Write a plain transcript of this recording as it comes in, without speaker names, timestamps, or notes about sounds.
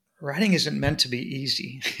writing isn't meant to be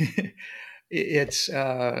easy.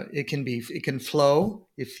 It can flow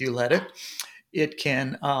if you let it. It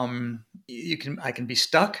can I can be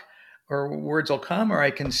stuck, or words will come, or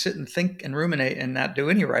I can sit and think and ruminate and not do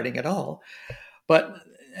any writing at all. But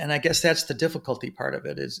and I guess that's the difficulty part of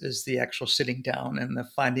it is the actual sitting down and the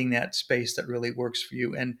finding that space that really works for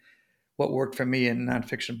you. And what worked for me in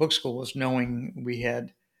nonfiction book school was knowing we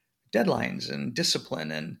had deadlines and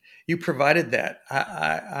discipline, and you provided that.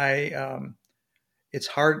 It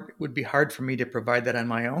would be hard for me to provide that on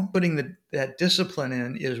my own. Putting that discipline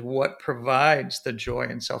in is what provides the joy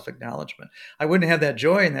and self-acknowledgement. I wouldn't have that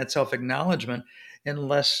joy and that self-acknowledgement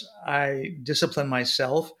unless I disciplined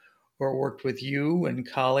myself or worked with you and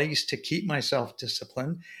colleagues to keep myself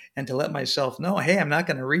disciplined and to let myself know, hey, I'm not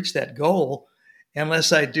going to reach that goal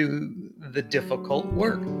unless I do the difficult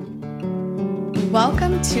work.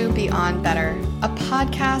 Welcome to Beyond Better, a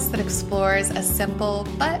podcast that explores a simple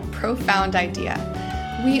but profound idea.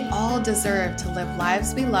 We all deserve to live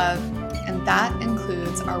lives we love, and that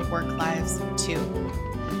includes our work lives too.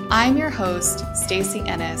 I'm your host, Stacey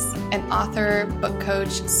Ennis, an author, book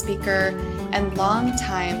coach, speaker, and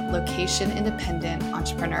longtime location-independent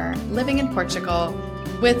entrepreneur living in Portugal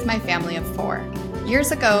with my family of 4.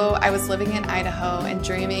 Years ago, I was living in Idaho and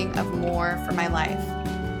dreaming of more for my life.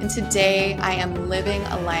 And today I am living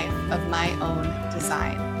a life of my own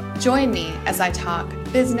design. Join me as I talk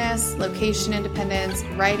business, location independence,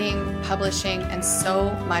 writing, publishing, and so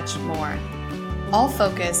much more. All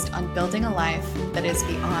focused on building a life that is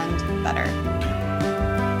beyond better.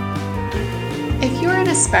 If you're an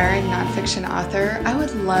aspiring nonfiction author, I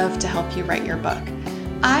would love to help you write your book.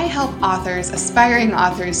 I help authors, aspiring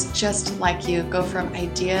authors just like you, go from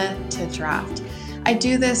idea to draft. I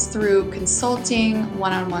do this through consulting,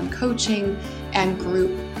 one-on-one coaching, and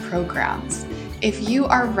group programs. If you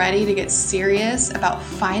are ready to get serious about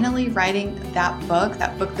finally writing that book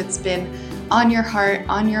that's been on your heart,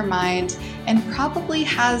 on your mind, and probably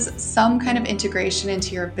has some kind of integration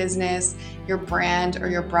into your business, your brand, or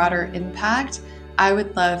your broader impact, I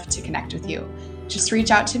would love to connect with you. Just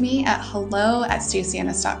reach out to me at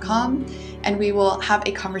hello@stacieyennis.com, and we will have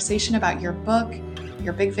a conversation about your book,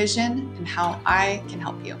 your big vision, and how I can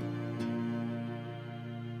help you.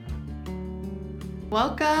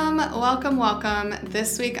 Welcome, welcome, welcome.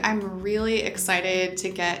 This week, I'm really excited to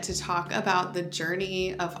get to talk about the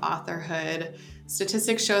journey of authorhood.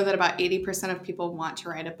 Statistics show that about 80% of people want to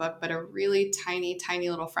write a book, but a really tiny, tiny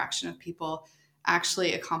little fraction of people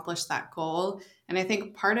actually accomplish that goal. And I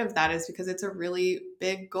think part of that is because it's a really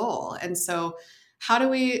big goal. And so how do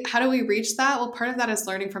we reach that? Well, part of that is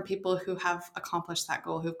learning from people who have accomplished that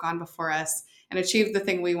goal, who've gone before us and achieved the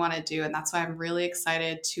thing we want to do. And that's why I'm really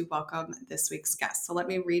excited to welcome this week's guest. So let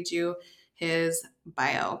me read you his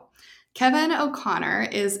bio. Kevin O'Connor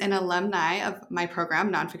is an alumni of my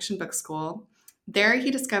program, Nonfiction Book School. There,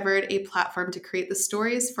 he discovered a platform to create the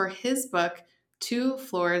stories for his book, 2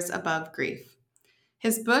 Floors Above Grief.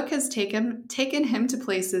 His book has taken him to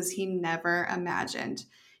places he never imagined.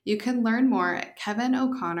 You can learn more at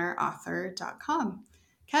KevinO'ConnorAuthor.com.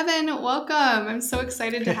 Kevin, welcome. I'm so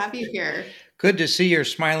excited to have you here. Good to see your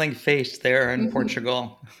smiling face there in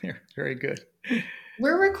Portugal. Very good.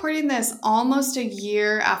 We're recording this almost a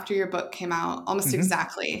year after your book came out, almost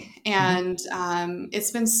exactly. And it's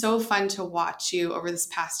been so fun to watch you over this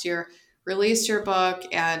past year release your book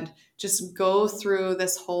and just go through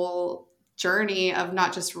this whole journey of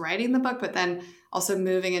not just writing the book, but then also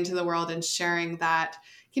moving into the world and sharing that.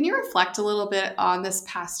 Can you reflect a little bit on this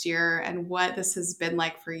past year and what this has been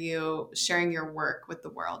like for you, sharing your work with the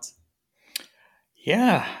world?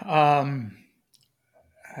 Yeah.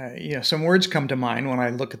 Some words come to mind when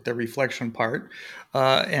I look at the reflection part,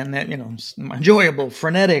 and that, enjoyable,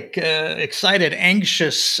 frenetic, excited,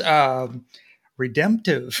 anxious,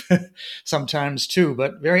 redemptive sometimes too,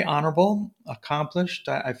 but very honorable, accomplished.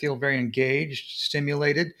 I feel very engaged,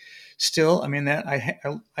 stimulated. Still, I mean, that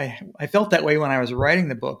I felt that way when I was writing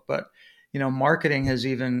the book, but marketing has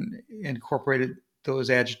even incorporated those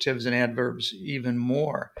adjectives and adverbs even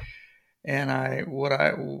more. And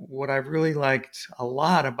what I've really liked a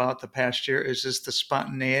lot about the past year is just the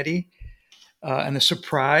spontaneity and the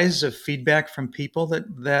surprise of feedback from people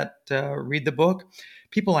that read the book.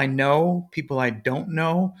 People I know, people I don't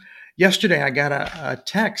know. Yesterday, I got a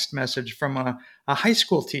text message from a high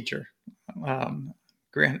school teacher.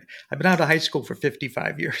 I've been out of high school for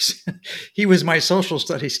 55 years. He was my social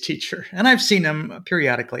studies teacher, and I've seen him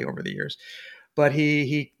periodically over the years. But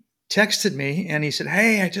he texted me and he said,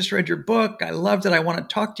 "Hey, I just read your book. I loved it. I want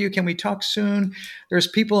to talk to you. Can we talk soon? There's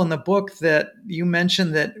people in the book that you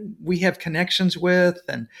mentioned that we have connections with."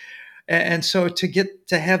 And And so to get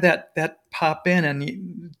to have that pop in,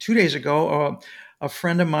 and 2 days ago, a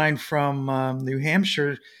friend of mine from New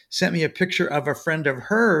Hampshire sent me a picture of a friend of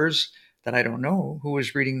hers that I don't know who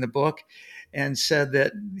was reading the book, and said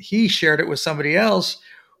that he shared it with somebody else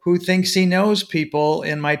who thinks he knows people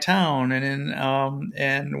in my town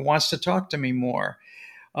and wants to talk to me more.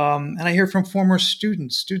 And I hear from former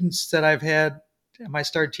students that I've had. I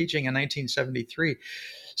started teaching in 1973.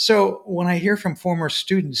 So when I hear from former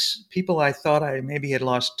students, people I thought I maybe had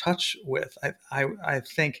lost touch with, I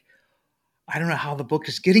think, I don't know how the book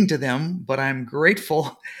is getting to them, but I'm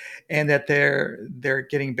grateful, and that they're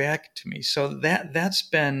getting back to me. So that's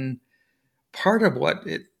been part of what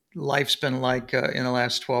life's been like in the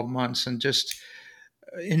last 12 months, and just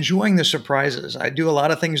enjoying the surprises. I do a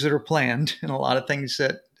lot of things that are planned, and a lot of things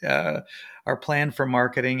that are planned for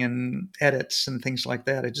marketing and edits and things like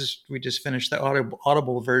that. We just finished the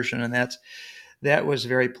Audible version, and that was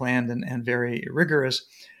very planned and very rigorous.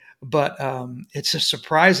 But it's the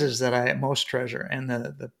surprises that I most treasure, and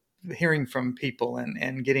the hearing from people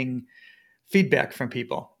and getting feedback from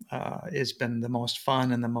people has been the most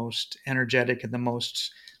fun and the most energetic and the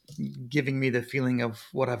most giving me the feeling of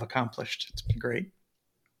what I've accomplished. It's been great.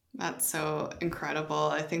 That's so incredible.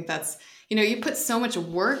 I think that's, you put so much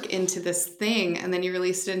work into this thing and then you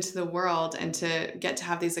release it into the world, and to get to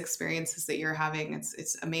have these experiences that you're having,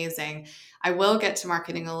 it's amazing. I will get to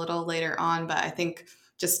marketing a little later on, but I think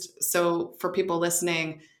just so for people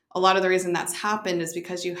listening, a lot of the reason that's happened is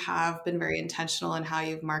because you have been very intentional in how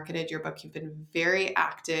you've marketed your book. You've been very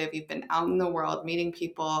active. You've been out in the world meeting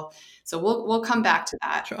people. So we'll come back to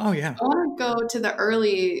that. Sure. Oh yeah. I want to go to the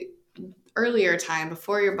earlier time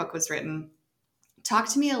before your book was written. Talk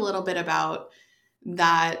to me a little bit about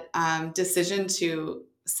that decision to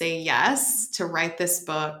say yes to write this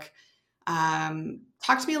book.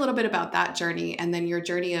 Talk to me a little bit about that journey, and then your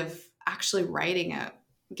journey of actually writing it.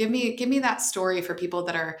 Give me that story for people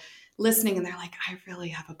that are listening and they're like, I really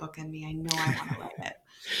have a book in me. I know I want to write it.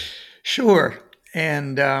 Sure.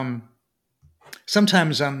 And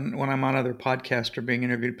sometimes when I'm on other podcasts or being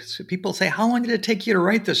interviewed, people say, "How long did it take you to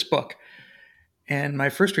write this book?" And my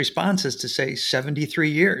first response is to say 73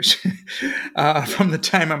 years from the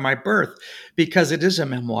time of my birth, because it is a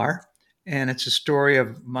memoir, and it's a story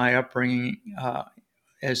of my upbringing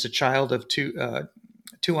as a child of two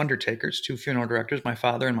undertakers, two funeral directors, my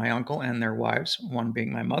father and my uncle and their wives, one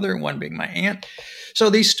being my mother and one being my aunt. So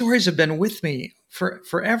these stories have been with me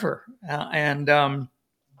forever.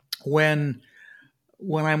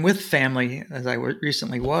 When I'm with family, as I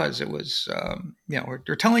recently was, it was,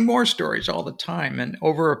 we're telling more stories all the time. And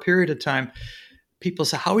over a period of time, people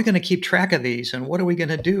say, how are we going to keep track of these? And what are we going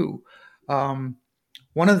to do?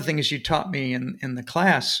 One of the things you taught me in the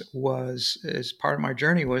class was, as part of my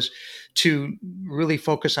journey, was to really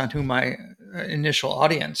focus on who my initial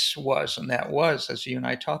audience was. And that was, as you and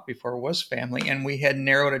I talked before, was family. And we had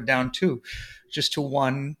narrowed it down just to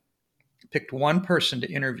one. Picked one person to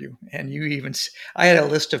interview. And I had a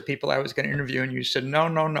list of people I was going to interview, and you said,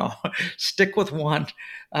 no, stick with one,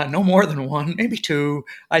 no more than one, maybe two.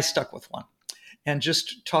 I stuck with one and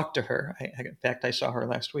just talked to her. In fact, I saw her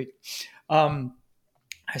last week.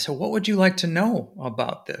 I said, what would you like to know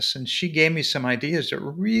about this? And she gave me some ideas that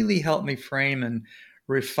really helped me frame and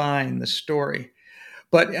refine the story.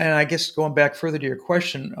 And I guess going back further to your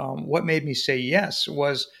question, what made me say yes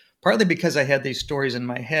was partly because I had these stories in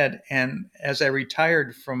my head. And as I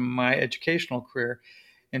retired from my educational career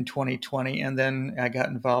in 2020, and then I got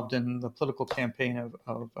involved in the political campaign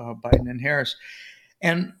of Biden and Harris.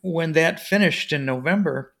 And when that finished in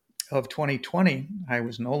November of 2020, I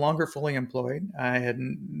was no longer fully employed. I had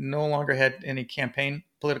no longer had any campaign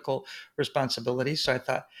political responsibilities. So I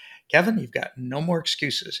thought, Kevin, you've got no more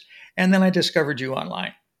excuses. And then I discovered you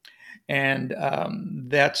online. And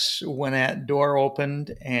that's when that door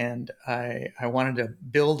opened, and I wanted to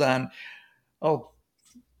build on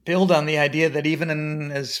the idea that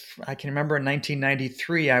even as I can remember in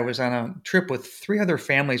 1993, I was on a trip with 3 other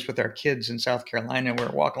families with our kids in South Carolina. We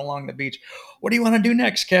were walking along the beach. What do you want to do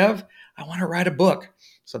next, Kev? I want to write a book.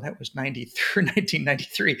 So that was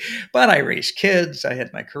 1993. But I raised kids. I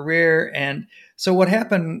had my career. And so what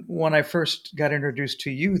happened when I first got introduced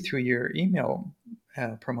to you through your email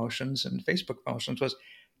promotions and Facebook promotions was,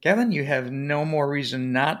 Kevin, you have no more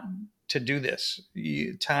reason not to do this.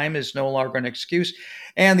 Time is no longer an excuse.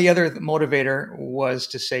 And the other motivator was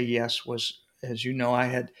to say yes was, as you know, I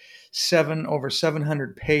had over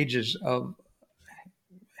 700 pages of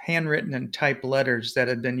handwritten and typed letters that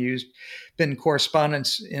had been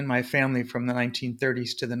correspondence in my family from the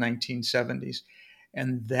 1930s to the 1970s.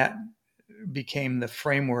 And that became the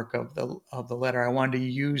framework of the letter. I wanted to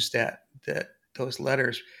use those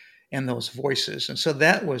letters and those voices, and so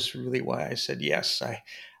that was really why I said yes.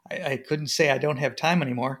 I couldn't say I don't have time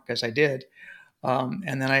anymore, because I did.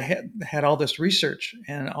 And then I had all this research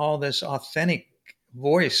and all this authentic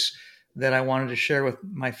voice that I wanted to share with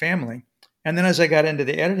my family. And then as I got into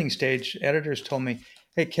the editing stage, editors told me,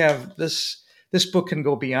 "Hey, Kev, this book can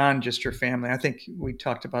go beyond just your family." I think we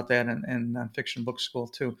talked about that in Nonfiction Book School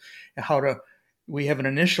too. We have an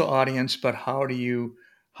initial audience, but how do you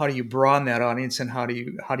broaden that audience, and how do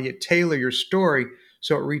you tailor your story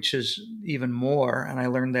so it reaches even more? And I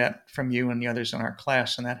learned that from you and the others in our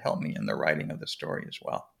class, and that helped me in the writing of the story as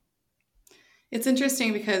well. It's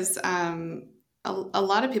interesting because a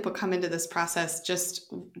lot of people come into this process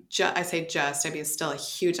I say just, I mean, it's still a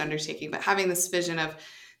huge undertaking, but having this vision of,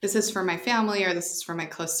 this is for my family, or this is for my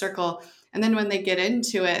close circle. And then when they get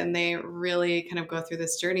into it and they really kind of go through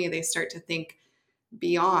this journey, they start to think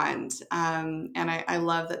beyond. And I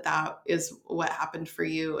love that is what happened for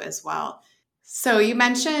you as well. So you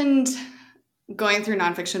mentioned going through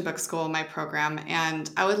Nonfiction Book School, my program, and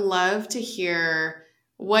I would love to hear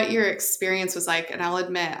what your experience was like. And I'll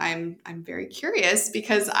admit, I'm very curious,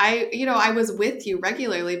 because I was with you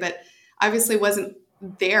regularly, but obviously wasn't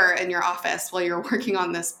there in your office while you're working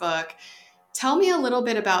on this book. Tell me a little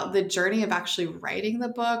bit about the journey of actually writing the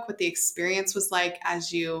book, what the experience was like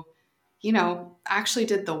as you actually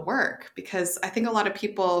did the work, because I think a lot of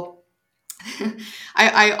people,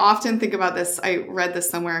 I often think about this. I read this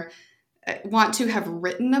somewhere, want to have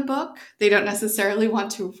written a book. They don't necessarily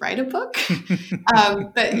want to write a book.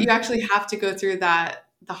 But you actually have to go through the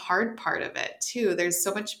hard part of it too. There's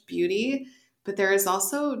so much beauty, but there is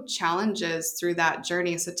also challenges through that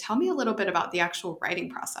journey. So tell me a little bit about the actual writing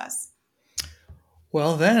process.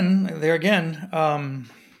 Well, then there again,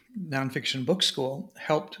 Nonfiction Book School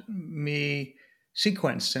helped me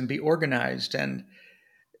sequence and be organized and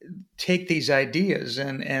take these ideas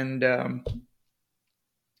and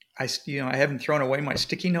I haven't thrown away my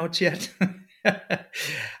sticky notes yet.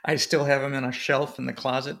 I still have them in a shelf in the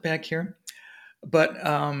closet back here. But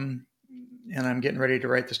and I'm getting ready to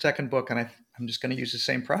write the second book, and I'm just going to use the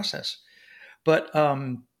same process. But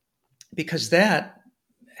because that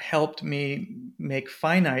helped me make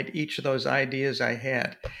finite each of those ideas I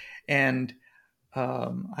had. And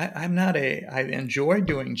I enjoy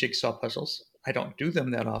doing jigsaw puzzles. I don't do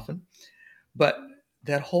them that often, but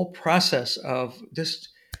that whole process of just,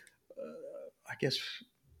 I guess,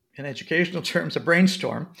 in educational terms, a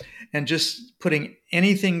brainstorm, and just putting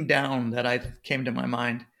anything down that I came to my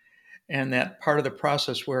mind. And that part of the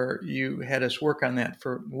process where you had us work on that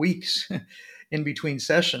for weeks in between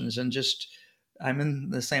sessions, and I'm in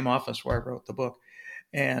the same office where I wrote the book,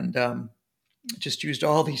 and just used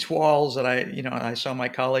all these walls that I saw my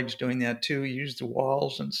colleagues doing that too, used the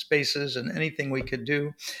walls and spaces and anything we could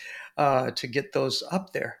do to get those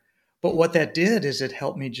up there. But what that did is it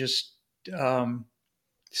helped me just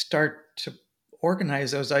start to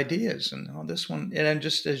organize those ideas, and this one, and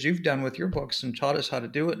just as you've done with your books and taught us how to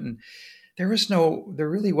do it. And there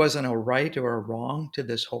really wasn't a right or a wrong to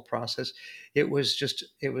this whole process. We've used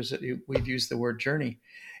the word journey.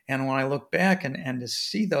 And when I look back and to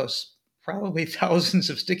see those probably thousands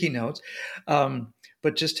of sticky notes,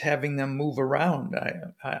 but just having them move around,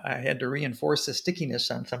 I had to reinforce the stickiness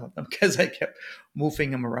on some of them because I kept moving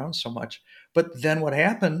them around so much. But then what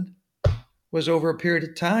happened was, over a period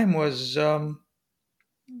of time, was the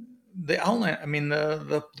outline. I mean,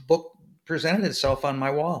 the book presented itself on my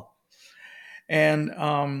wall. And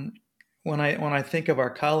when I think of our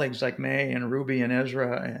colleagues like May and Ruby and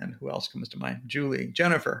Ezra, and who else comes to mind? Julie,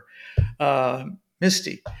 Jennifer,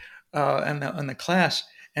 Misty, and the class,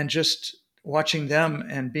 and just watching them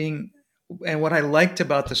and what I liked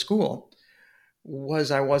about the school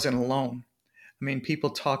was I wasn't alone. I mean, people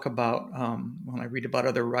talk about when I read about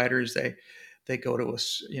other writers, they go to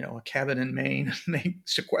a cabin in Maine and they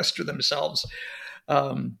sequester themselves,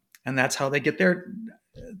 and that's how they get their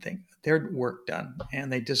work done,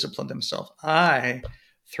 and they discipline themselves. I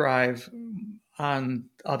thrive on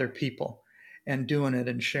other people and doing it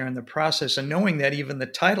and sharing the process, and knowing that even the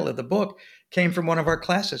title of the book came from one of our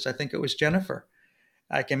classes. I think it was Jennifer.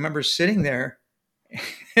 I can remember sitting there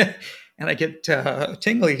and I get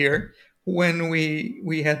tingly here when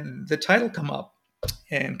we had the title come up,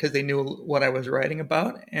 and because they knew what I was writing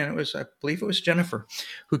about, and I believe it was Jennifer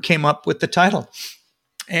who came up with the title,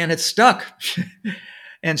 and it stuck.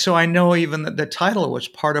 And so I know even that the title was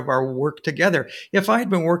part of our work together. If I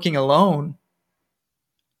had been working alone,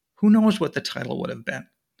 who knows what the title would have been.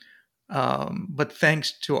 But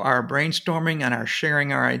thanks to our brainstorming and our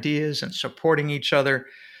sharing our ideas and supporting each other,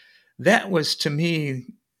 that was to me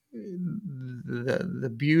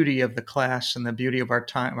the beauty of the class and the beauty of our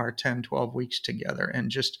time, our 10, 12 weeks together. And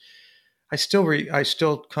just, I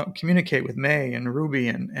still communicate with May and Ruby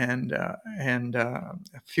and a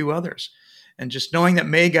few others. And just knowing that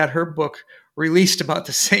May got her book released about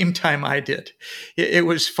the same time I did, it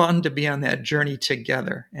was fun to be on that journey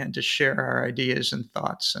together and to share our ideas and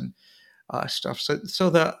thoughts and stuff.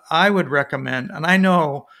 So I would recommend, and I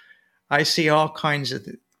know I see all kinds of,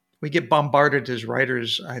 we get bombarded as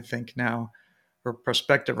writers, I think now, or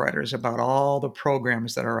prospective writers, about all the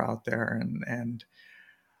programs that are out there. And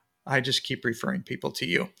I just keep referring people to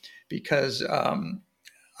you because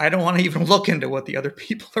I don't want to even look into what the other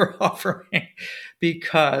people are offering,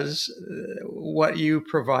 because what you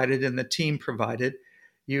provided and the team provided,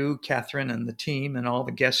 you, Catherine, and the team and all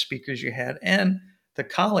the guest speakers you had and the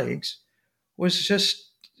colleagues, was just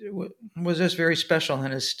very special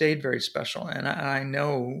and has stayed very special. And I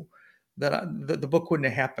know that the book wouldn't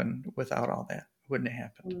have happened without all that. Wouldn't have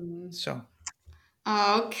happened. So.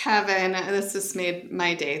 Oh, Kevin, this just made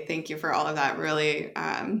my day. Thank you for all of that. Really,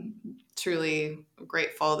 truly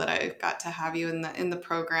grateful that I got to have you in the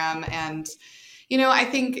program. And I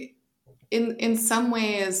think in some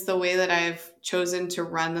ways, the way that I've chosen to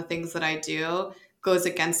run the things that I do goes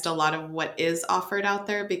against a lot of what is offered out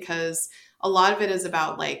there, because a lot of it is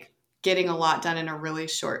about like getting a lot done in a really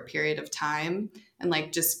short period of time and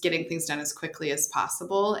like just getting things done as quickly as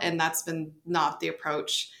possible. And that's been not the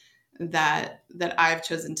approach that I've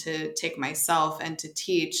chosen to take myself and to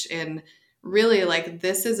teach. And really, like,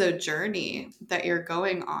 this is a journey that you're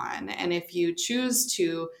going on. And if you choose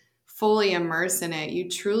to fully immerse in it, you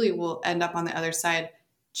truly will end up on the other side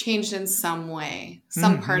changed in some way.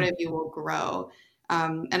 Some part of you will grow.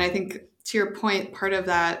 And I think, to your point, part of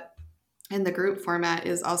that in the group format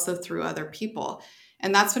is also through other people.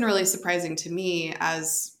 And that's been really surprising to me.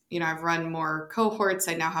 As I've run more cohorts.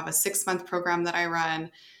 I now have a 6-month program that I run.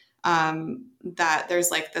 That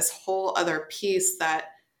there's like this whole other piece that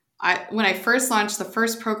when I first launched the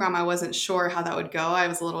first program, I wasn't sure how that would go. I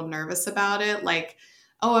was a little nervous about it. Like,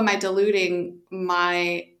 oh, am I diluting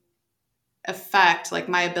my effect, like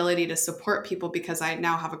my ability to support people because I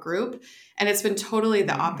now have a group? And it's been totally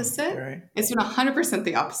the opposite. Right. It's been 100%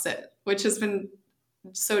 the opposite, which has been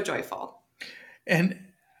so joyful. And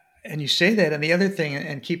you say that, and the other thing,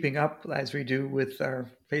 and keeping up as we do with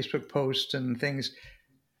our Facebook posts and things,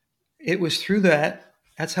 it was through that.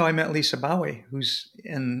 That's how I met Lisa Bowie, who's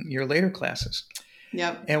in your later classes.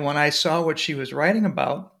 Yep. And when I saw what she was writing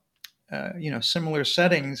about, similar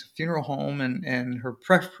settings, funeral home, and her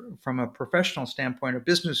from a professional standpoint, a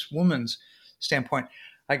businesswoman's standpoint,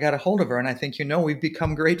 I got a hold of her, and I think we've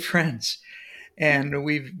become great friends, and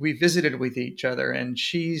we visited with each other, and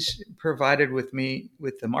she's provided with me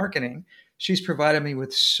with the marketing. She's provided me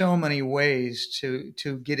with so many ways to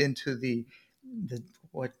get into the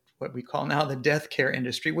what we call now the death care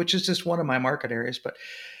industry, which is just one of my market areas. But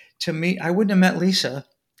to me, I wouldn't have met Lisa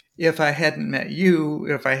if I hadn't met you,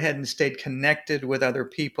 if I hadn't stayed connected with other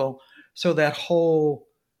people. So that whole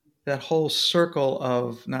circle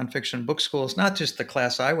of nonfiction book school is not just the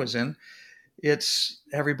class I was in, it's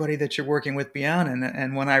everybody that you're working with beyond.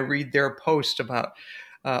 And when I read their post about,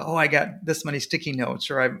 I got this many sticky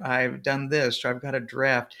notes, or I've done this, or I've got a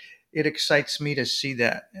draft, it excites me to see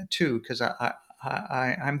that too, because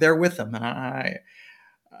I'm there with them, and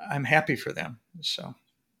I'm happy for them. So.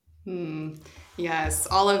 Yes,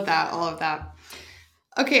 all of that.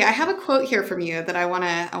 Okay, I have a quote here from you that I want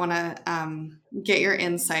to get your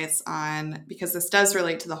insights on, because this does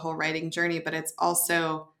relate to the whole writing journey, but it's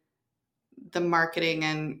also the marketing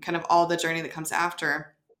and kind of all the journey that comes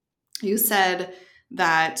after. You said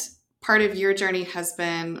that part of your journey has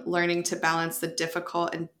been learning to balance the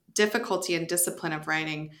difficulty and discipline of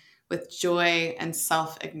writing with joy and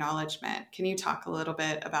self-acknowledgement. Can you talk a little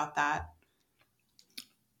bit about that?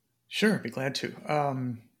 Sure, be glad to.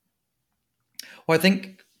 Well, I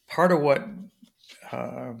think part of what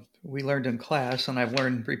we learned in class, and I've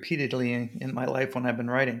learned repeatedly in my life when I've been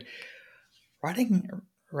writing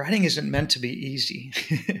isn't meant to be easy.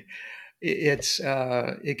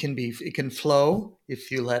 It can flow if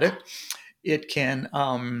you let it. It can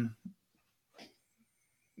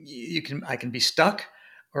I can be stuck,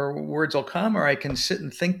 or words will come, or I can sit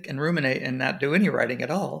and think and ruminate and not do any writing at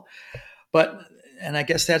all. And I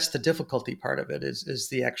guess that's the difficulty part of it is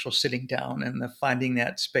the actual sitting down and the finding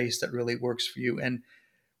that space that really works for you. And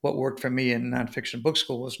what worked for me in nonfiction book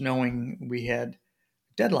school was knowing we had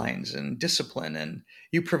deadlines and discipline, and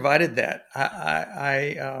you provided that.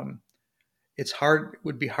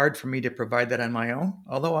 would be hard for me to provide that on my own,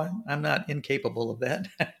 although I'm not incapable of that.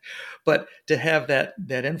 But to have that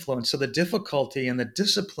influence. So the difficulty and the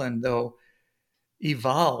discipline, though,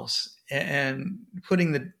 evolves, and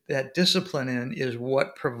putting that discipline in is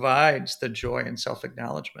what provides the joy and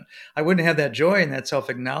self-acknowledgement. I wouldn't have that joy and that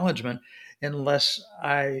self-acknowledgement unless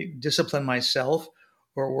I disciplined myself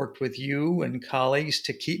or worked with you and colleagues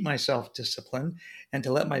to keep myself disciplined and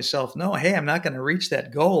to let myself know, hey, I'm not going to reach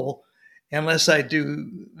that goal unless I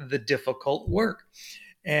do the difficult work,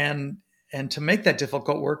 and to make that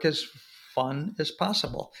difficult work as fun as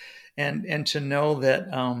possible, and to know that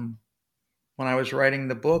when I was writing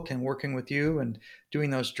the book and working with you and doing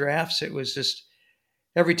those drafts, it was just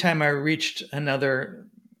every time I reached another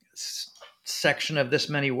section of this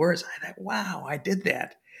many words, I thought, wow, I did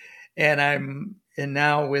that. And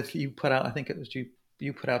now with you put out, I think it was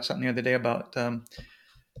you put out something the other day about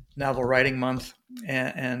Novel Writing Month,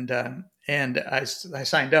 and I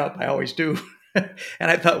signed up. I always do.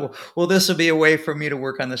 And I thought, well, this will be a way for me to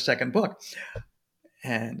work on the second book.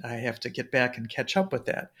 And I have to get back and catch up with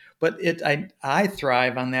that. But I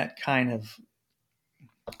thrive on that kind of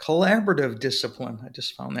collaborative discipline. I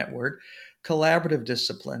just found that word, collaborative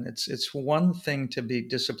discipline. It's one thing to be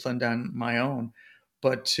disciplined on my own,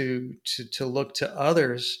 but to look to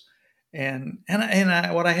others, and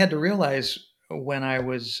what I had to realize when I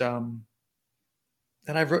was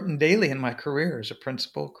that I've written daily in my career as a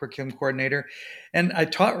principal, curriculum coordinator, and I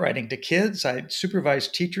taught writing to kids. I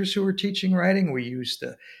supervised teachers who were teaching writing. We used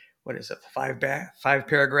the five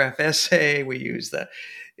paragraph essay. We used the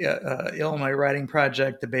Illinois Writing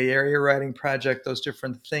Project, the Bay Area Writing Project. Those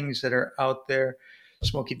different things that are out there.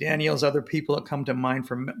 Smokey Daniels, other people that come to mind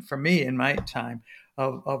for me in my time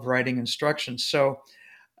of writing instruction. So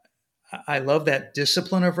I love that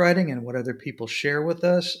discipline of writing and what other people share with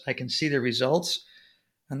us. I can see the results.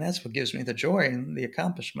 And that's what gives me the joy and the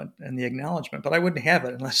accomplishment and the acknowledgement. But I wouldn't have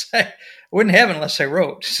it unless I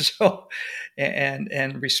wrote. So,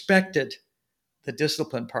 and respected the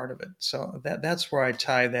discipline part of it. So that's where I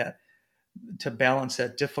tie that, to balance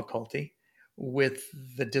that difficulty with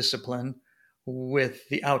the discipline, with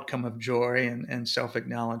the outcome of joy and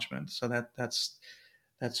self-acknowledgement. So that's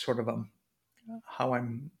sort of how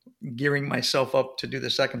I'm gearing myself up to do the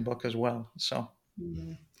second book as well. So.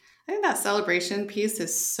 Mm-hmm. I think that celebration piece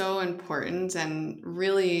is so important and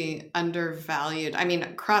really undervalued. I mean,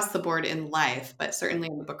 across the board in life, but certainly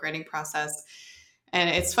in the book writing process. And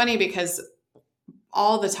it's funny because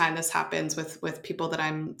all the time this happens with people that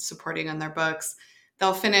I'm supporting on their books.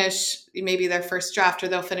 They'll finish maybe their first draft, or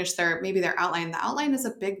they'll finish maybe their outline. The outline is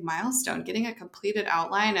a big milestone. Getting a completed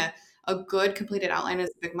outline, a good completed outline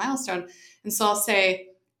is a big milestone. And so I'll say,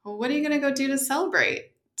 well, what are you going to go do to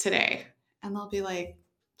celebrate today? And they'll be like,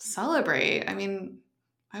 celebrate? I mean,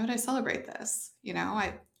 why would I celebrate this?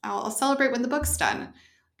 I'll celebrate when the book's done.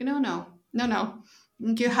 No.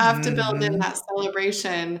 You have to build in that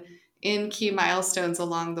celebration in key milestones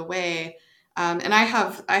along the way. And I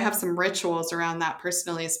have some rituals around that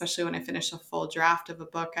personally, especially when I finish a full draft of a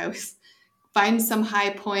book. I always find some high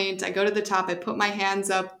point. I go to the top, I put my hands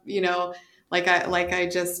up, like I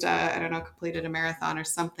just, I don't know, completed a marathon or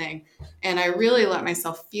something. And I really let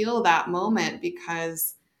myself feel that moment,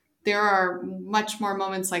 because there are much more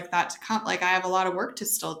moments like that to come. Like I have a lot of work to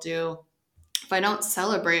still do. If I don't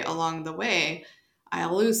celebrate along the way,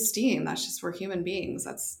 I'll lose steam. That's just, we're human beings.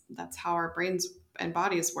 That's how our brains and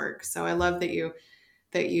bodies work. So I love that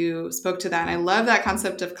you spoke to that. And I love that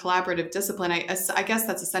concept of collaborative discipline. I guess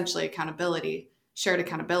that's essentially accountability, shared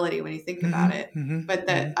accountability when you think about it. But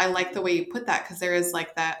I like the way you put that, because there is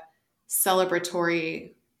like that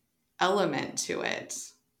celebratory element to it.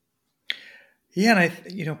 Yeah,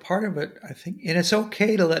 and part of it, I think, and it's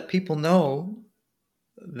okay to let people know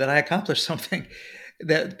that I accomplished something.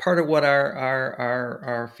 That part of what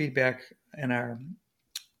our feedback and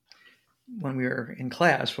when we were in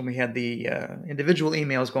class, when we had the individual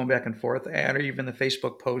emails going back and forth, and or even the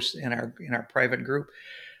Facebook posts in our private group.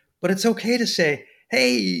 But it's okay to say,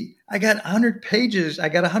 hey, I got 100 pages, I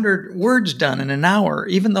got 100 words done in an hour,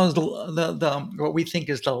 even though the what we think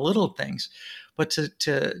is the little things. But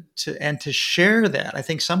to share that, I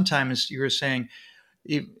think sometimes you were saying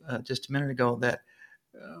just a minute ago that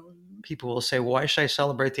people will say, why should I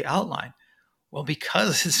celebrate the outline? Well,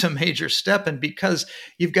 because it's a major step, and because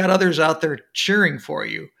you've got others out there cheering for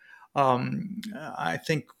you. I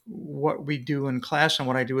think what we do in class and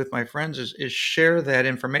what I do with my friends is share that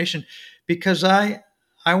information, because I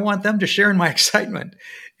want them to share in my excitement,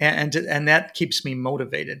 and that keeps me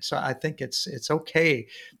motivated. So I think it's okay,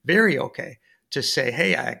 very okay, to say,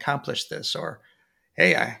 hey, I accomplished this, or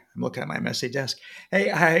hey, I'm looking at my messy desk. Hey,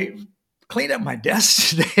 I cleaned up my desk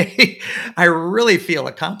today. I really feel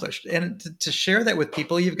accomplished. And to share that with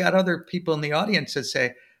people, you've got other people in the audience that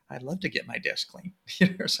say, I'd love to get my desk clean,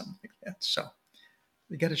 or something like that. So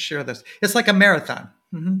you got to share this. It's like a marathon.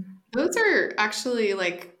 Mm-hmm. Those are actually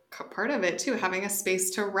like part of it too, having a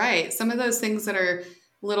space to write. Some of those things that are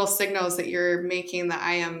little signals that you're making that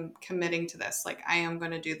I am committing to this, like I am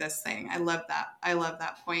going to do this thing. I love that. I love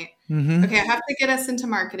that point. Mm-hmm. Okay, I have to get us into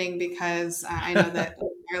marketing because I know that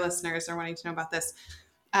our listeners are wanting to know about this.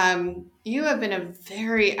 You have been a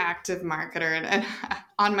very active marketer, and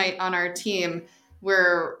on our team,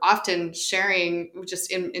 we're often sharing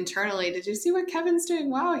just internally. Did you see what Kevin's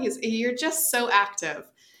doing? Wow, you're just so active.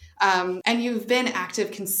 And you've been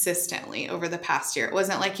active consistently over the past year. It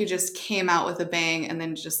wasn't like you just came out with a bang and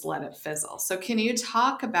then just let it fizzle. So can you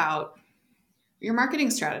talk about your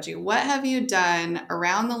marketing strategy? What have you done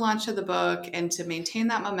around the launch of the book and to maintain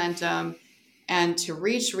that momentum and to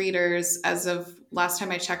reach readers? As of last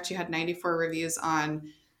time I checked, you had 94 reviews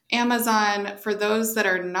on Amazon. For those that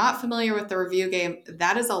are not familiar with the review game,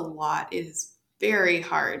 that is a lot. It is very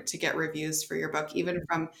hard to get reviews for your book, even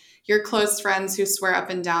from your close friends who swear up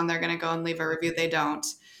and down they're going to go and leave a review. They don't.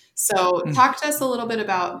 So talk to us a little bit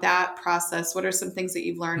about that process. What are some things that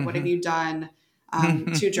you've learned? Mm-hmm. What have you done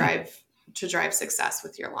to drive success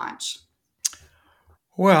with your launch?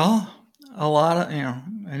 Well, a lot of,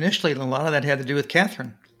 initially, a lot of that had to do with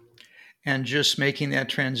Catherine and just making that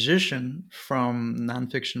transition from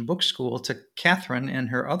nonfiction book school to Catherine and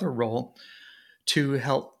her other role to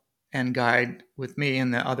help and guide with me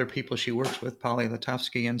and the other people she works with, Polly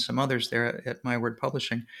Latovsky and some others there at My Word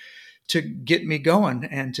Publishing, to get me going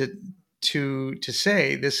and to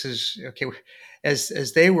say this is okay.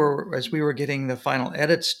 As we were getting the final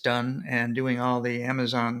edits done and doing all the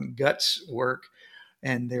Amazon guts work,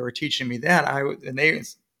 and they were teaching me that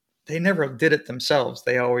they never did it themselves.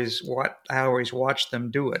 I always watched them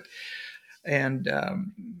do it. And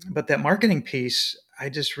but that marketing piece, I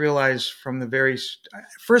just realized from the very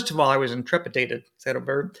first of all, I was intrepidated. Is that a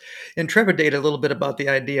verb? Intrepidated a little bit about the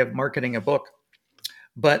idea of marketing a book.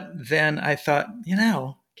 But then I thought,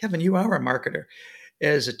 Kevin, you are a marketer.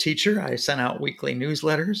 As a teacher, I sent out weekly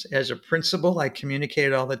newsletters. As a principal, I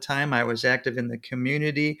communicated all the time. I was active in the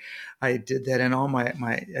community. I did that in all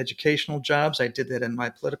my educational jobs. I did that in my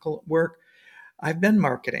political work. I've been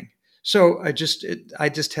marketing. So I just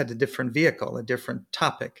had a different vehicle, a different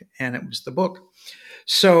topic, and it was the book.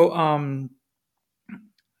 So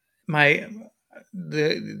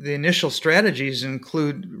the initial strategies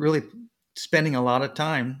include really spending a lot of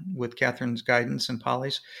time with Catherine's guidance and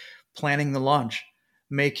Polly's, planning the launch,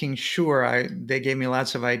 making sure they gave me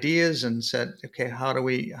lots of ideas and said, okay,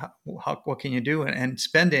 what can you do? And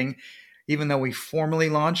spending, even though we formally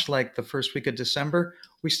launched like the first week of December,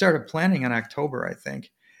 we started planning in October, I think.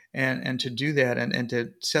 And to do that and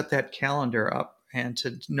to set that calendar up and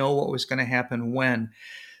to know what was going to happen when.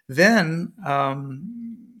 Then,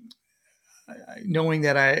 knowing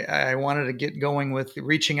that I wanted to get going with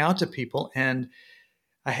reaching out to people, and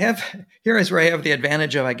here is where I have the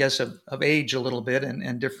advantage of, I guess, of age a little bit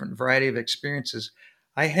and different variety of experiences.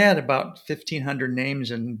 I had about 1,500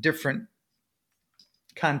 names in different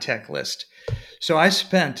contact list. So I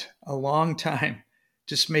spent a long time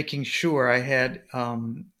just making sure I had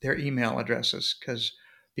their email addresses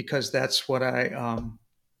because that's what I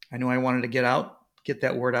knew I wanted to get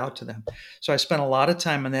that word out to them. So I spent a lot of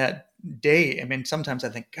time on that day. I mean, sometimes I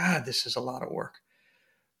think, God, this is a lot of work.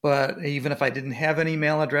 But even if I didn't have an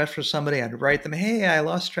email address for somebody, I'd write them, hey, I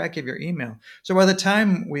lost track of your email. So by the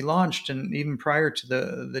time we launched, and even prior to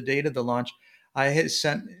the date of the launch, I had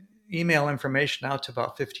sent email information out to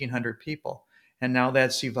about 1,500 people. And now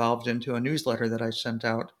that's evolved into a newsletter that I sent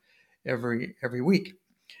out every week.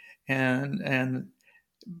 And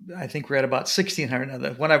I think we're at about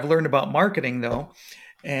 1,600. What I've learned about marketing, though,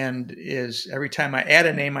 and is every time I add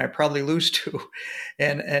a name, I probably lose two,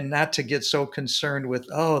 and not to get so concerned with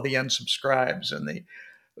the unsubscribes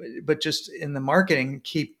but just in the marketing,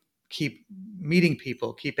 keep meeting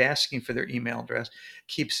people, keep asking for their email address,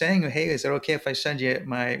 keep saying, hey, is it okay if I send you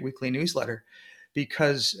my weekly newsletter?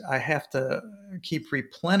 Because I have to keep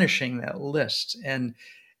replenishing that list, and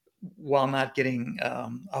while not getting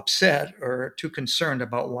upset or too concerned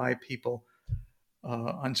about why people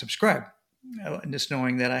unsubscribe. And just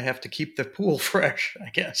knowing that I have to keep the pool fresh, I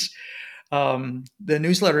guess. The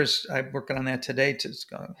newsletters, I'm working on that today to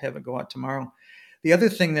have it go out tomorrow. The other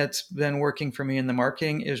thing that's been working for me in the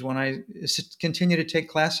marketing is is continue to take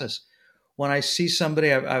classes. When I see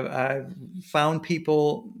somebody, I've found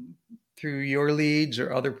people through your leads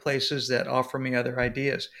or other places that offer me other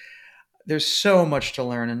ideas. there's so much to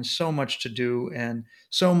learn and so much to do and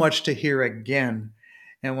so much to hear again.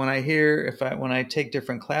 And when I take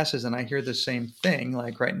different classes and I hear the same thing,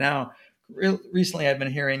 like right now, recently I've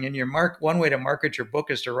been hearing in your one way to market your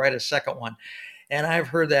book is to write a second one. And I've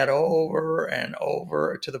heard that over and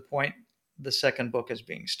over to the point the second book is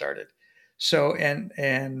being started. So,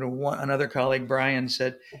 another colleague, Brian,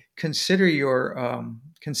 said, consider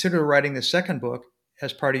writing the second book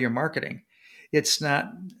as part of your marketing. It's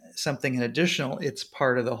not something additional; it's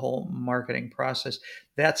part of the whole marketing process.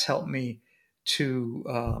 That's helped me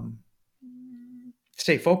to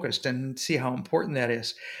stay focused and see how important that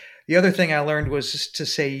is. The other thing I learned was to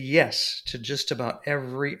say yes to just about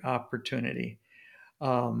every opportunity.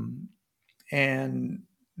 Um, and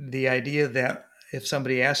the idea that if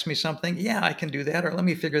somebody asks me something, yeah, I can do that, or let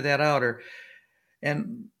me figure that out,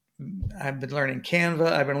 and I've been learning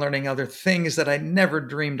Canva. I've been learning other things that I never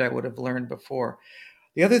dreamed I would have learned before.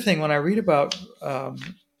 The other thing, when I read about on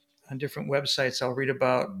different websites, I'll read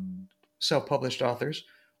about self-published authors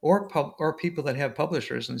or people that have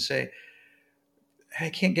publishers and say, I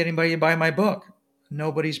can't get anybody to buy my book.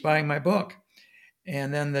 Nobody's buying my book.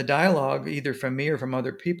 And then the dialogue, either from me or from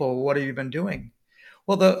other people, what have you been doing?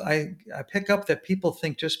 Well, I pick up that people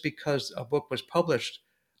think just because a book was published,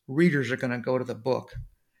 readers are going to go to the book.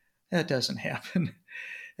 That doesn't happen.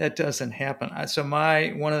 That doesn't happen. So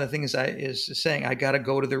one of the things is saying I got to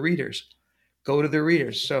go to the readers. Go to the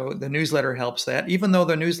readers. So the newsletter helps that. Even though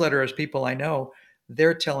the newsletter is people I know,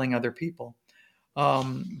 they're telling other people.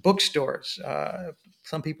 Bookstores.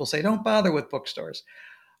 Some people say don't bother with bookstores.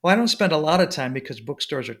 Well, I don't spend a lot of time because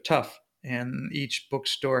bookstores are tough, and each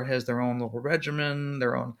bookstore has their own little regimen,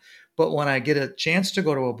 their own. But when I get a chance to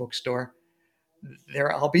go to a bookstore,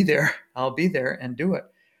 I'll be there. I'll be there and do it.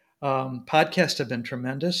 Podcasts have been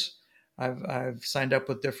tremendous. I've signed up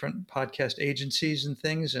with different podcast agencies and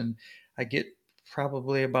things, and I get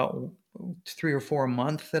probably about 3 or 4 a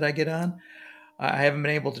month that I get on. I haven't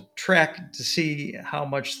been able to track to see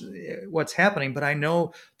what's happening, but I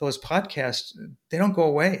know those podcasts, they don't go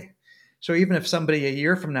away. So even if somebody a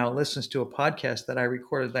year from now listens to a podcast that I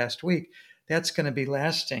recorded last week, that's going to be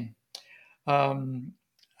lasting.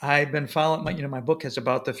 I've been following my book is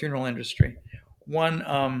about the funeral industry.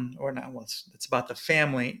 It's about the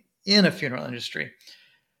family in a funeral industry.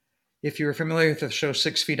 If you're familiar with the show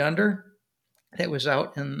 6 Feet Under, that was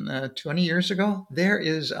out 20 years ago, there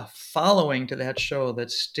is a following to that show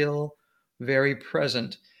that's still very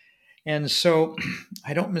present. And so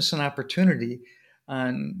I don't miss an opportunity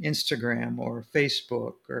on Instagram or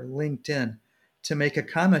Facebook or LinkedIn to make a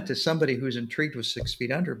comment to somebody who's intrigued with 6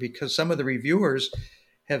 Feet Under, because some of the reviewers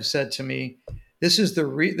have said to me, this is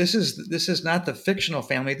not the fictional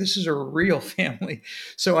family. This is a real family.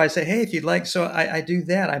 So I say, hey, if you'd like, so I do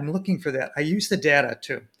that. I'm looking for that. I use the data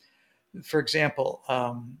too. For example,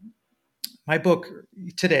 my book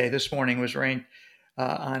this morning was ranked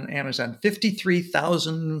on Amazon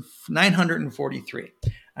 53,943.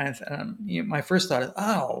 And my first thought is,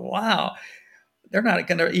 oh, wow, they're not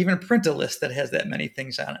going to even print a list that has that many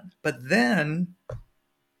things on it. But then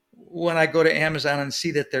when I go to Amazon and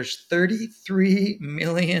see that there's 33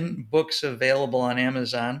 million books available on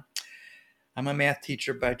Amazon, I'm a math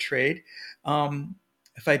teacher by trade.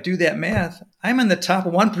 If I do that math, I'm in the top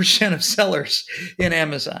 1% of sellers in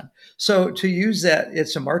Amazon. So to use that,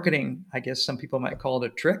 it's a marketing, I guess some people might call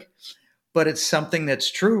it a trick, but it's something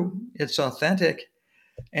that's true. It's authentic.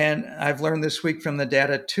 And I've learned this week from the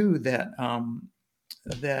data too that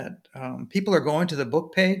people are going to the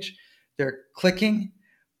book page, they're clicking,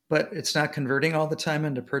 but it's not converting all the time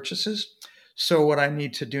into purchases. So what I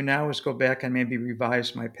need to do now is go back and maybe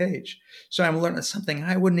revise my page. So I'm learning something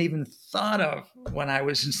I wouldn't even thought of when I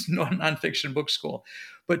was in nonfiction book school.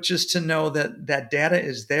 But just to know that that data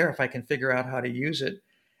is there if I can figure out how to use it.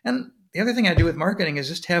 And the other thing I do with marketing is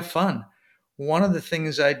just have fun. One of the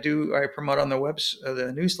things I promote on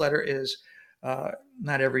the newsletter is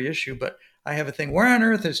not every issue, but I have a thing, where on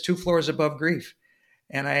earth is 2 Floors Above Grief?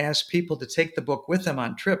 And I ask people to take the book with them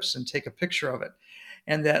on trips and take a picture of it.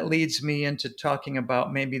 And that leads me into talking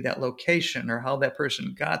about maybe that location or how that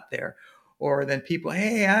person got there. Or then people,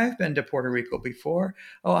 hey, I've been to Puerto Rico before.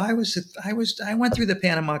 Oh, I went through the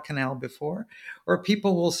Panama Canal before. Or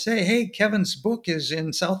people will say, hey, Kevin's book is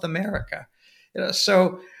in South America.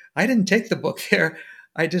 So I didn't take the book there.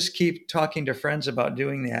 I just keep talking to friends about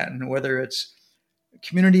doing that. And whether it's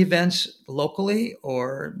community events locally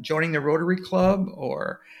or joining the Rotary Club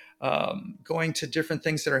or going to different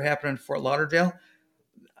things that are happening in Fort Lauderdale,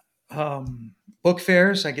 book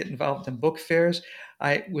fairs. I get involved in book fairs.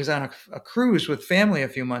 I was on a cruise with family a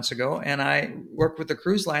few months ago, and I worked with the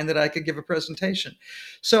cruise line that I could give a presentation.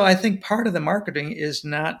 So I think part of the marketing is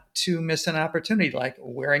not to miss an opportunity, like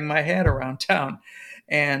wearing my hat around town.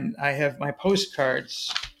 And I have my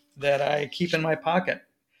postcards that I keep in my pocket.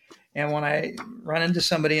 And when I run into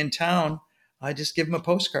somebody in town, I just give them a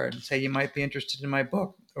postcard and say, you might be interested in my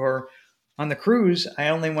book. Or on the cruise, I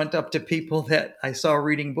only went up to people that I saw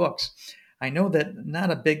reading books. I know that not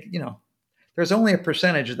a big, there's only a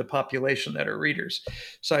percentage of the population that are readers.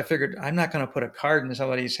 So I figured I'm not going to put a card in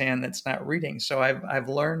somebody's hand that's not reading. So I've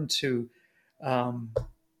learned to, um,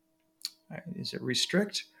 is it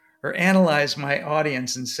restrict or analyze my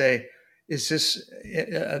audience and say, is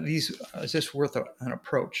this worth an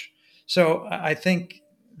approach? So I think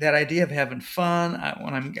that idea of having fun,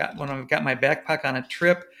 when I've got my backpack on a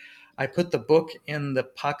trip, I put the book in the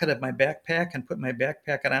pocket of my backpack and put my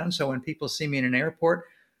backpack on. So when people see me in an airport,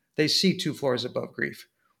 they see Two Floors Above Grief.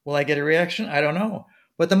 Will I get a reaction? I don't know.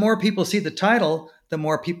 But the more people see the title, the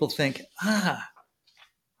more people think, I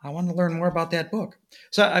want to learn more about that book.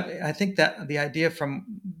 So I think that the idea from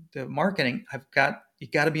the marketing, you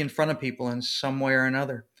got to be in front of people in some way or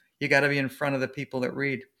another. You got to be in front of the people that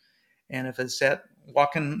read. And if it's that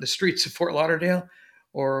walking the streets of Fort Lauderdale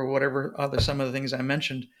or whatever some of the things I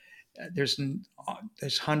mentioned, there's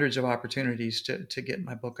hundreds of opportunities to get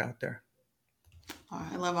my book out there. Oh,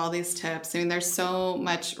 I love all these tips. I mean, there's so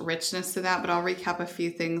much richness to that, but I'll recap a few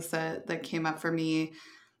things that came up for me.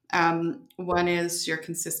 One is your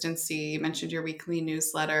consistency. You mentioned your weekly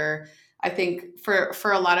newsletter. I think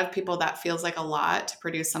for a lot of people that feels like a lot to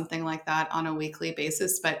produce something like that on a weekly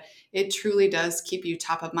basis, but it truly does keep you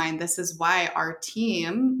top of mind. This is why our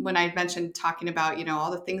team, when I mentioned talking about,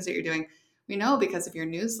 all the things that you're doing, we know because of your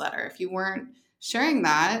newsletter. If you weren't sharing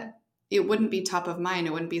that, it wouldn't be top of mind.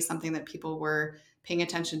 It wouldn't be something that people were paying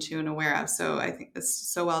attention to and aware of. So I think that's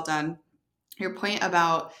so well done. Your point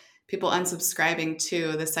about people unsubscribing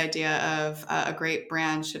to this idea of a great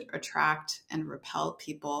brand should attract and repel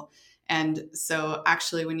people. And so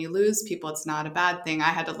actually when you lose people, it's not a bad thing. I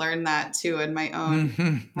had to learn that too in my own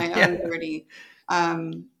journey.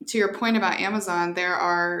 To your point about Amazon, there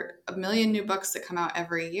are 1 million new books that come out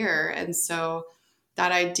every year. And so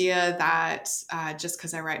that idea that just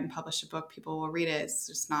because I write and publish a book, people will read it, it's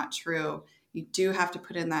just not true. You do have to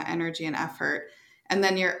put in that energy and effort. And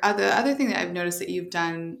then the other thing that I've noticed that you've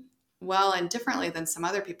done well and differently than some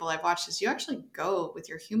other people I've watched is you actually go with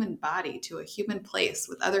your human body to a human place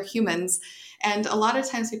with other humans. And a lot of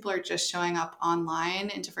times people are just showing up online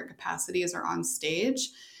in different capacities or on stage.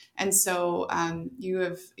 And so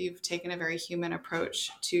you've taken a very human approach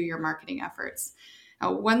to your marketing efforts.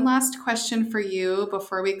 Now, one last question for you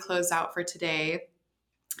before we close out for today.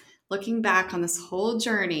 Looking back on this whole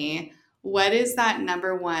journey, what is that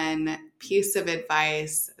number one piece of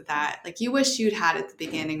advice that you wish you'd had at the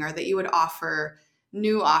beginning or that you would offer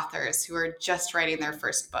new authors who are just writing their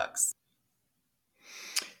first books?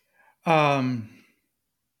 One,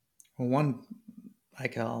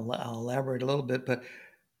 I'll elaborate a little bit, but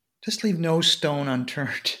just leave no stone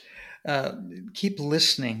unturned. Keep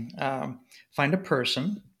listening. Find a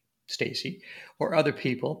person, Stacy, or other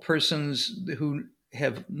people, persons who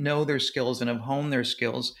know their skills and have honed their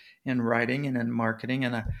skills in writing and in marketing.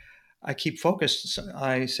 And I keep focused.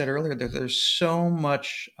 I said earlier that there's so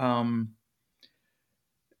much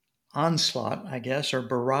onslaught, I guess, or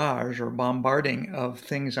barrage or bombarding of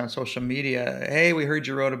things on social media. Hey, we heard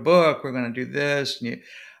you wrote a book. We're going to do this. And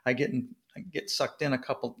I get sucked in a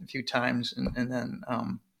few times, and then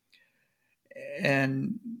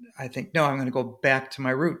and I think, no, I'm going to go back to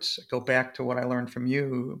my roots, go back to what I learned from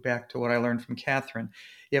you, back to what I learned from Catherine.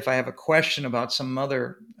 If I have a question about some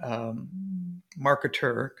other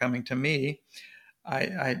marketer coming to me,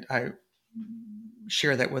 I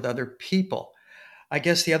share that with other people. I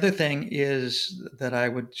guess the other thing is that I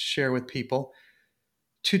would share with people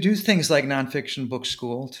to do things like Nonfiction Book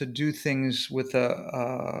School, to do things with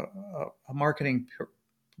a marketing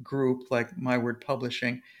group like My Word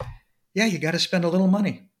Publishing. Yeah, you got to spend a little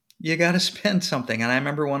money. You got to spend something. And I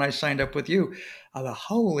remember when I signed up with you, I thought,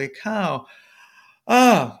 holy cow.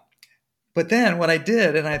 But then what I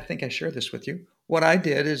did, and I think I shared this with you, what I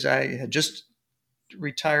did is I had just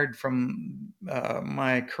retired from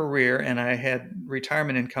my career, and I had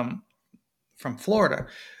retirement income from Florida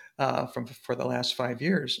for the last 5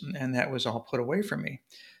 years, and that was all put away from me.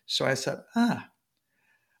 So I said,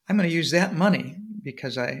 I'm going to use that money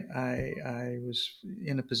because I was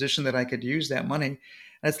in a position that I could use that money.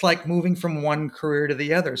 It's like moving from one career to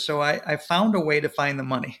the other. So I found a way to find the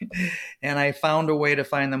money, and I found a way to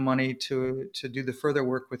find the money to do the further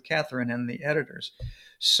work with Catherine and the editors.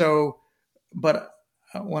 So, but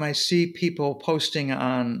when I see people posting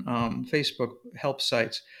on Facebook help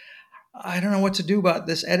sites, I don't know what to do about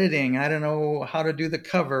this editing. I don't know how to do the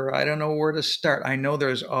cover. I don't know where to start. I know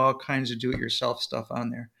there's all kinds of do-it-yourself stuff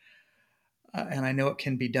on there, and I know it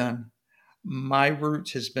can be done. My route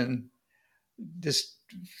has been just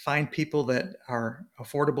find people that are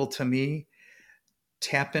affordable to me,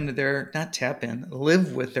 tap into their, not tap in,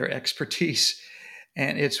 live with their expertise.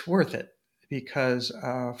 And it's worth it because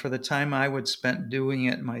for the time I would spend doing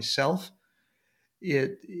it myself,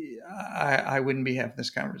 it I wouldn't be having this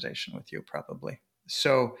conversation with you probably.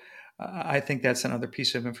 So I think that's another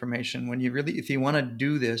piece of information. When you really, if you want to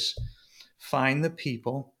do this, find the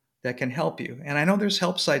people that can help you. And I know there's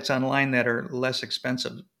help sites online that are less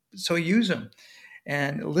expensive, so use them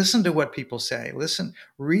and listen to what people say. Listen,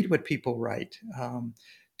 read what people write.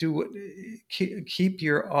 Keep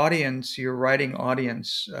your audience, your writing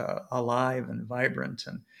audience, alive and vibrant,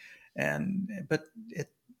 but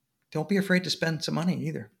don't be afraid to spend some money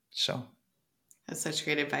either. So that's such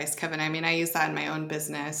great advice, Kevin. I mean, I use that in my own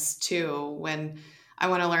business too. When I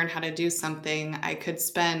want to learn how to do something, I could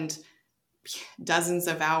spend dozens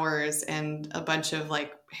of hours and a bunch of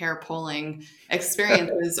like hair pulling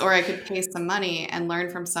experiences, or I could pay some money and learn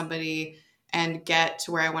from somebody and get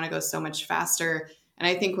to where I want to go so much faster. And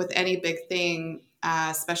I think with any big thing,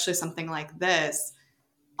 especially something like this,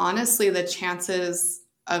 honestly, the chances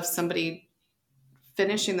of somebody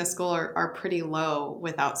finishing the school are pretty low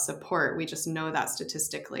without support. We just know that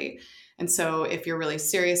statistically. And so if you're really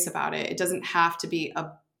serious about it, it doesn't have to be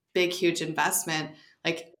a big, huge investment.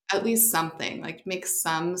 Like at least something, like make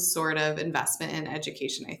some sort of investment in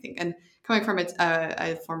education, I think. And coming from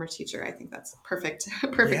a former teacher, I think that's perfect,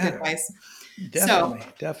 perfect yeah, advice. definitely, So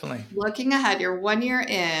definitely. looking ahead, you're 1 year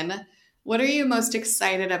in. What are you most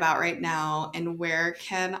excited about right now? And where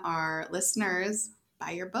can our listeners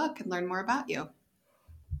buy your book and learn more about you?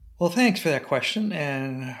 Well, thanks for that question.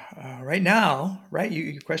 And right now, right,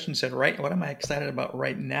 your question said, right, what am I excited about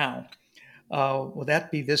right now? Will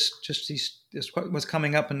that be this what's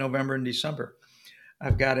coming up in November and December?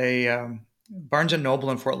 I've got a Barnes and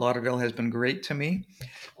Noble in Fort Lauderdale has been great to me.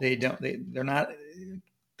 They're not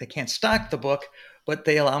they can't stock the book, but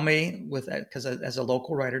they allow me with because as a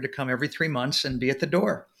local writer to come every 3 months and be at the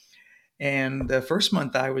door. And the first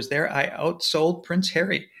month I was there, I outsold Prince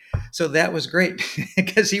Harry. So that was great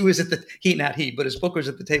because he was at the not he, but his book was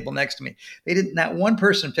at the table next to me. They didn't Not one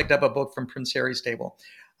person picked up a book from Prince Harry's table.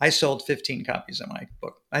 I sold 15 copies of my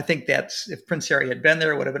book. I think that's if Prince Harry had been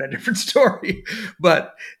there, it would have been a different story.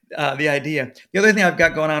 But the other thing I've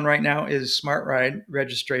got going on right now is Smart Ride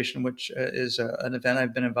registration, which is an event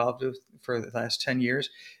I've been involved with for the last 10 years.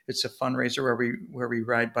 It's a fundraiser where we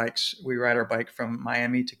ride bikes. We ride our bike from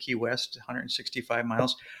Miami to Key West, 165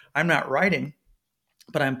 miles. I'm not riding,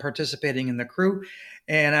 but I'm participating in the crew,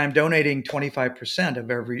 and I'm donating 25% of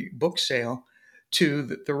every book sale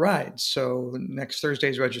to the ride. So next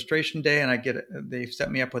Thursday's registration day, and they've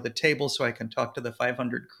set me up with a table so I can talk to the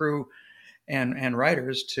 500 crew and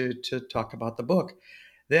writers to talk about the book.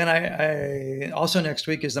 Then I also next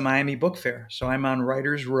week is the Miami Book Fair, so I'm on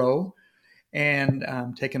Writers Row, and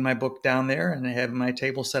I'm taking my book down there and I have my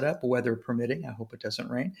table set up, weather permitting. I hope it doesn't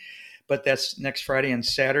rain. But that's next Friday and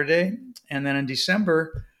Saturday. And then in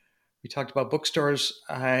December, we talked about bookstores.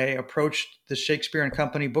 I approached the Shakespeare and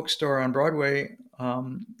Company bookstore on Broadway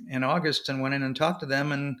in August and went in and talked to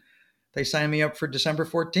them, and they signed me up for December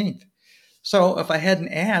 14th. So if I hadn't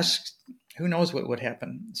asked, who knows what would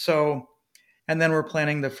happen. So, and then we're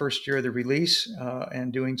planning the first year of the release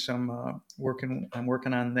and doing some working. I'm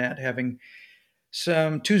working on that, having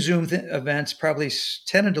two Zoom events, probably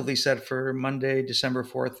tentatively set for Monday, December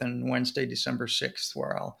 4th and Wednesday, December 6th,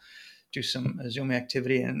 where I'll do some Zoom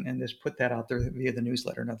activity and just put that out there via the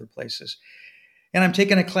newsletter and other places. And I'm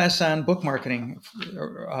taking a class on book marketing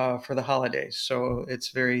for the holidays. So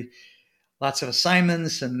it's lots of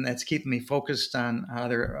assignments, and that's keeping me focused on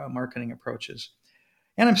other marketing approaches.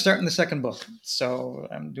 And I'm starting the second book. So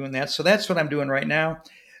I'm doing that. So that's what I'm doing right now.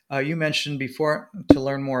 You mentioned before to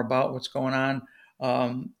learn more about what's going on.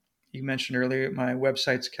 You mentioned earlier, my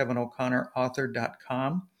website's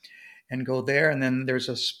KevinO'ConnorAuthor.com, and go there. And then there's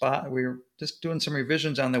a spot. We're just doing some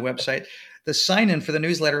revisions on the website. The sign in for the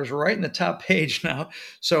newsletter is right in the top page now.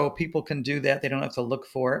 So people can do that. They don't have to look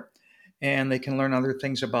for it. And they can learn other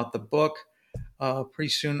things about the book. Pretty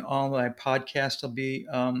soon, all my podcasts will be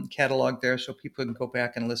cataloged there, so people can go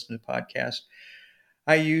back and listen to podcasts.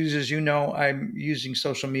 I use, as you know, I'm using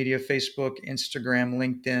social media, Facebook, Instagram,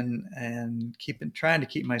 LinkedIn, and trying to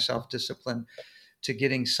keep myself disciplined to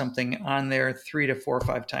getting something on there 3 to 4 or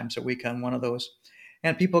 5 times a week on one of those.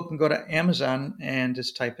 And people can go to Amazon and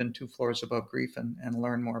just type in 2 Floors Above Grief and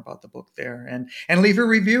learn more about the book there, and leave a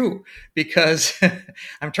review, because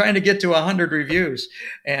I'm trying to get to 100 reviews.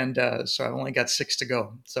 And so I've only got 6 to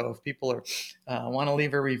go. So if people want to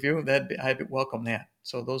leave a review, I'd welcome that.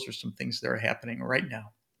 So those are some things that are happening right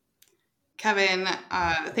now. Kevin,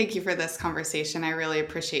 thank you for this conversation. I really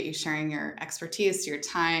appreciate you sharing your expertise, your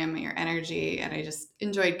time, your energy, and I just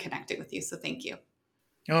enjoyed connecting with you. So thank you.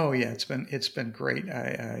 Oh yeah, it's been great.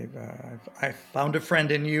 I found a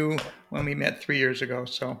friend in you when we met 3 years ago.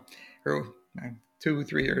 So, or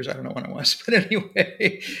 2-3 years, I don't know when it was, but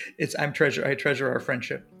anyway, I treasure our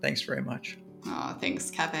friendship. Thanks very much. Oh,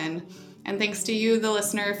 thanks, Kevin. And thanks to you, the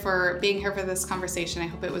listener, for being here for this conversation. I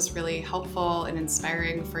hope it was really helpful and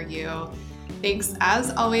inspiring for you. Thanks,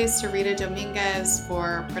 as always, to Rita Dominguez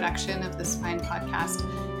for production of this fine podcast,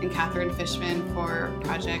 and Catherine Fishman for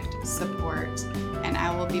project support. And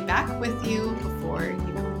I will be back with you before you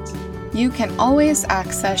know it. You can always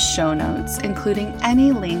access show notes, including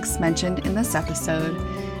any links mentioned in this episode,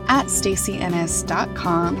 at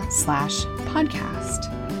stacyennis.com/podcast.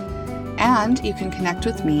 And you can connect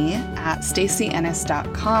with me at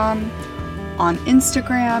stacyennis.com, on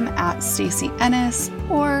Instagram at Stacey Ennis,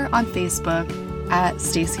 or on Facebook at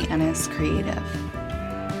Stacey Ennis Creative.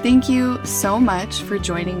 Thank you so much for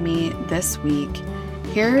joining me this week.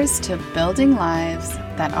 Here's to building lives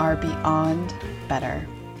that are beyond better.